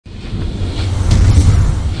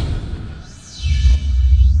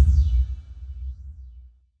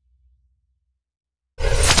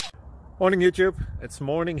Morning YouTube, it's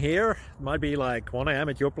morning here. It might be like 1 a.m.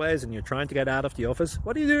 at your place and you're trying to get out of the office.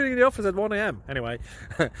 What are you doing in the office at 1 a.m.? Anyway,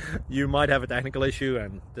 you might have a technical issue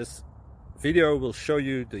and this video will show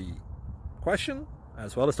you the question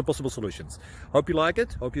as well as the possible solutions. Hope you like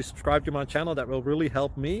it, hope you subscribe to my channel. That will really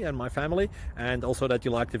help me and my family, and also that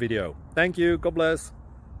you like the video. Thank you, God bless.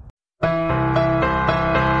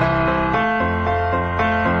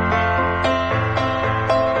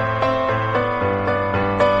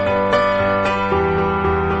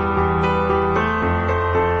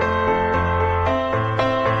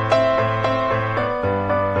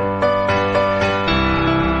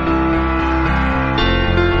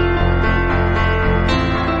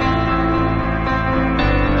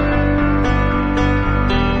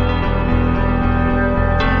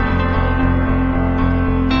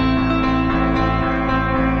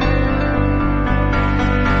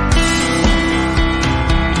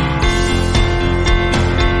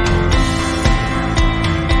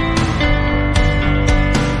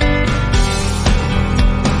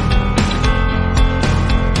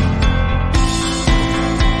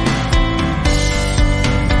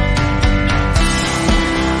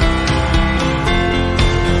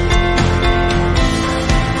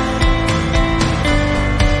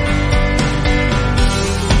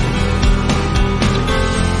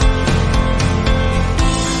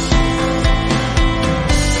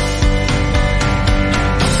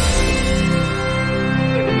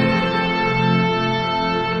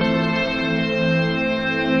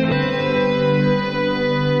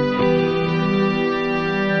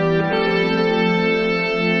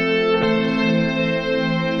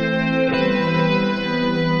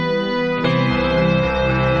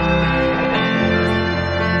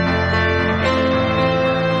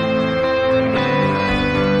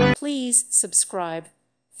 Please subscribe.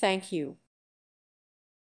 Thank you.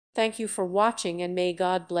 Thank you for watching, and may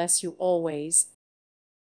God bless you always.